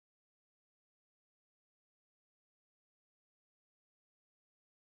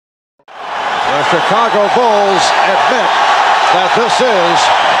Chicago Bulls admit that this is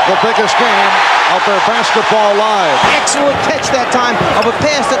the biggest game of their basketball lives. Excellent catch that time of a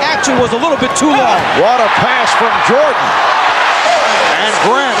pass that actually was a little bit too long. What a pass from Jordan. And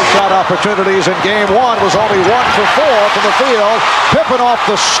Grant shot opportunities in game one, was only 1 for 4 from the field. Pippen off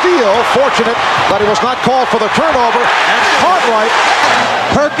the steal, fortunate that he was not called for the turnover. And Cartwright.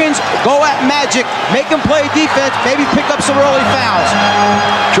 Perkins, go at Magic, make him play defense, maybe pick up some early fouls.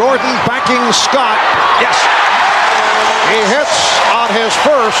 Jordan backing Scott. Yes. He hits on his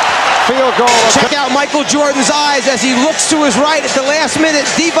first field goal. Check out Michael Jordan's eyes as he looks to his right at the last minute.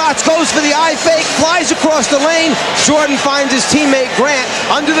 Divac goes for the eye fake, flies across the lane. Jordan finds his teammate Grant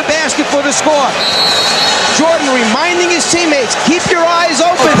under the basket for the score. Jordan reminding his teammates, keep your eyes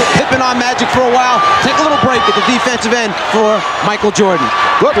open. Pippen on Magic for a while. Take a little break at the defensive end for Michael Jordan.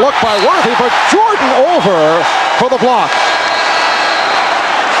 Good look by Worthy, but Jordan over for the block.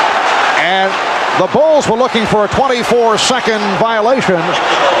 And the Bulls were looking for a 24-second violation.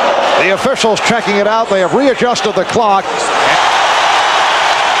 The officials checking it out. They have readjusted the clock.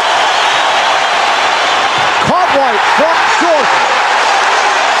 Cartwright from Jordan.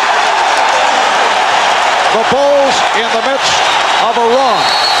 The Bulls in the midst of a run.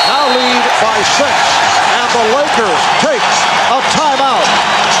 Now lead by 6. And the Lakers take a timeout.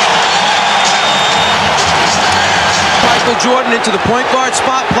 Michael Jordan into the point guard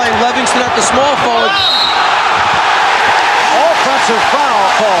spot, playing Livingston at the small forward. Offensive foul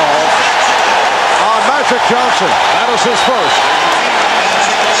call on Magic Johnson. That is his first.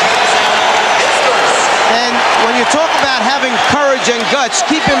 And when you talk about having courage and guts,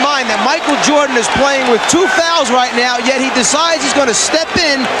 keep in mind that Michael Jordan is playing with 2 fouls right now, yet he decides he's going to step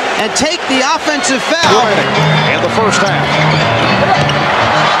in and take the offensive foul. In the first half.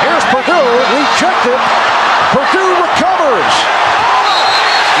 Here's Purdue, rejected. Purdue recovers.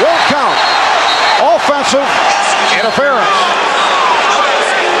 Won't count. Offensive interference.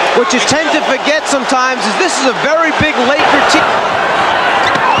 What you tend to forget sometimes is this is a very big Laker team.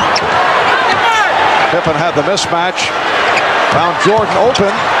 Pippen had the mismatch. Found Jordan open.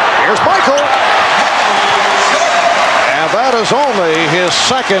 Here's Michael. And that is only his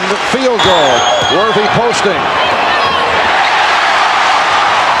second field goal. Worthy posting.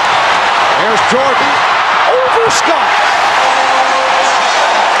 Here's Jordan. Over Scott.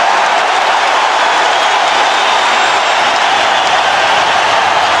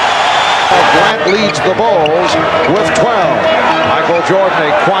 Grant leads the Bulls with 12. Michael Jordan,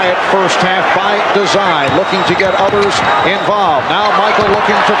 a quiet first half by design, looking to get others involved. Now Michael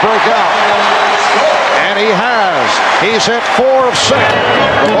looking to break out. And he has. He's hit 4 of 6.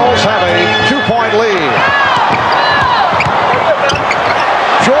 The Bulls have a 2-point lead.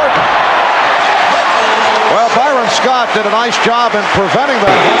 Jordan. Well, Byron Scott did a nice job in preventing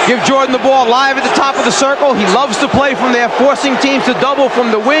that. Give Jordan the ball live at the top of the circle. He loves to play from there, forcing teams to double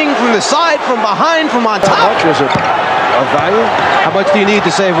from the wing, from the side, from behind, from on top. How much is it of value? How much do you need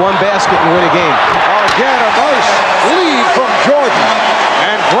to save 1 basket and win a game? Again, a nice lead from Jordan.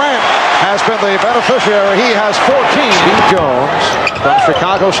 And Grant has been the beneficiary. He has 14. Steve Jones from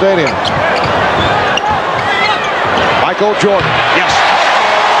Chicago Stadium. Michael Jordan. Yes.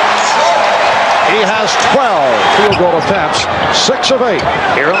 He has 12 field goal attempts, 6 of 8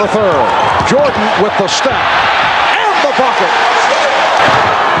 here in the third. Jordan with the step and the bucket.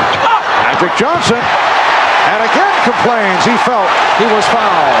 Magic Johnson, and again complains he felt he was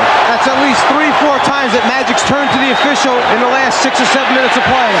fouled. That's at least 3-4 times that Magic's turned to the official in the last 6 or 7 minutes of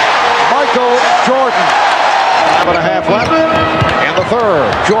play. Michael Jordan. 5.5 left in the third.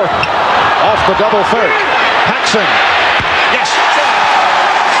 Jordan off the double fake. Paxson. Yes.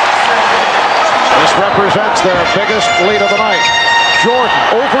 This represents their biggest lead of the night. Jordan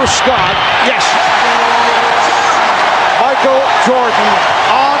over Scott. Yes. Michael Jordan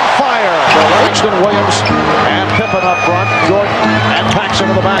on fire. Langston Williams and Pippen up front. Jordan and Paxson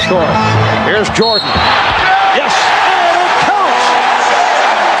in the backcourt. Here's Jordan. Yes. And it counts.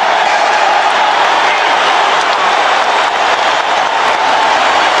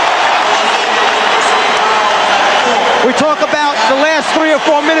 We talk about the last 3 or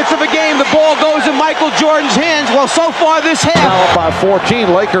 4 minutes of a game. The ball goes in Michael Jordan's hands. Well, so far this half. Now up by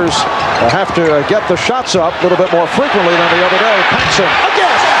 14. Lakers have to get the shots up a little bit more frequently than the other day. Paxson again.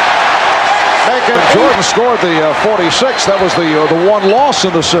 Jordan scored the 46. That was the one loss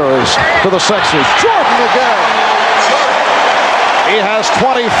in the series to the Sixers. Jordan again. He has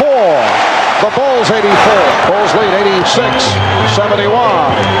 24. The Bulls 84. Bulls lead 86-71.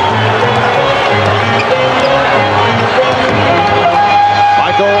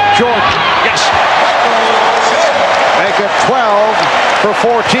 Michael Jordan. Yes. Make it 12 for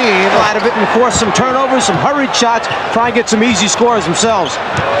Out of it and force some turnovers, some hurried shots, try and get some easy scores themselves.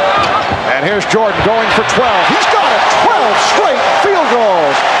 And here's Jordan going for 12. He's got it. 12 straight field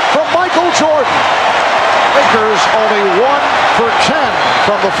goals from Michael Jordan. Lakers only 1 for 10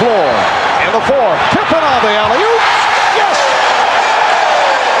 from the floor. In the fourth, Pippen on the alley-oop. Yes!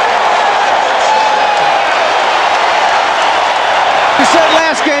 We said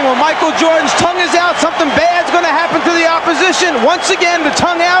last game when Michael Jordan's tongue is out, something bad's going to happen to the opposition. Once again, the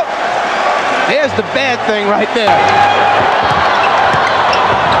tongue out. There's the bad thing right there.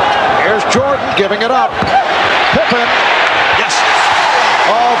 Here's Jordan giving it up. Pippen. Yes.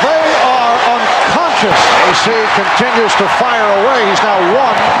 Oh, they are unconscious. AC continues to fire away. He's now 1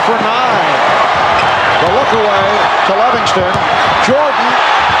 for 9. The look away to Livingston. Jordan.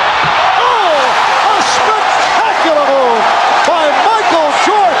 Oh, a spectacular move by Michael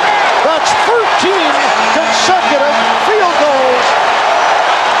Jordan. That's 13 consecutive field goals.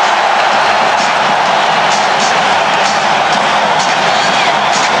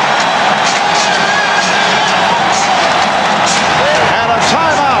 And a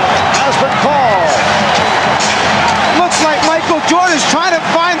timeout has been called. Looks like Michael Jordan's trying to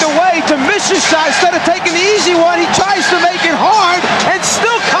find a way to miss his shot. Instead of taking the easy one, he tries to make it hard and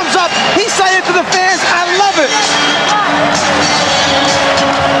still comes up. He said it to the fans, I love it.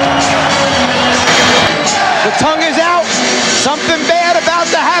 The tongue is out. Something bad about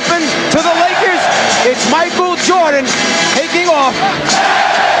to happen to the Lakers. It's Michael Jordan taking off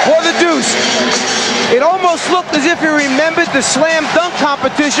for the deuce. It almost looked as if he remembered the slam dunk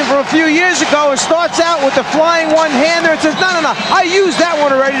competition from a few years ago and starts out with the flying one-hander and says, no, I used that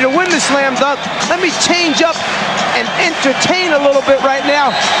one already to win the slam dunk. Let me change up and entertain a little bit right now.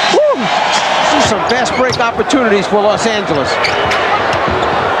 Woo! See some fast break opportunities for Los Angeles.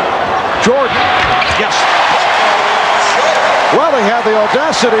 Jordan. Yes. Well, he had the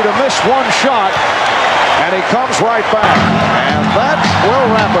audacity to miss one shot, and he comes right back. And that will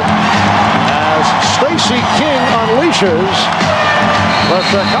wrap it as Stacey King unleashes. The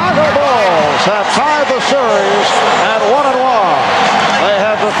Chicago Bulls have tied the series at 1-1. They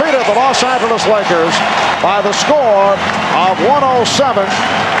have defeated the Los Angeles Lakers by the score of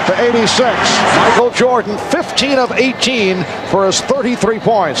 107-86. Michael Jordan, 15 of 18 for his 33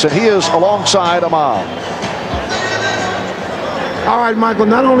 points, and he is alongside Amal. All right, Michael,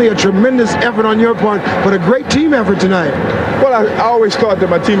 not only a tremendous effort on your part, but a great team effort tonight. Well, I always thought that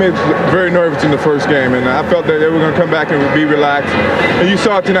my teammates were very nervous in the first game, and I felt that they were going to come back and be relaxed. And you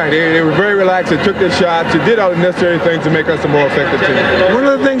saw it tonight. They were very relaxed. They took their shots. They did all the necessary things to make us a more effective team. One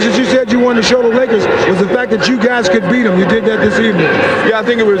of the things that you said you wanted to show the Lakers was the fact that you guys could beat them. You did that this evening. Yeah, I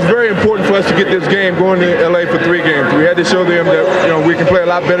think it was very important for us to get this game going to L.A. for 3 games. We had to show them that we can play a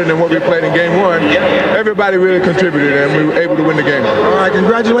lot better than what we played in Game 1. Everybody really contributed, and we were able to win the game. All right,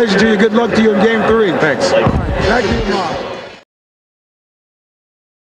 congratulations to you. Good luck to you in Game 3. Thanks. Back to you, Mark.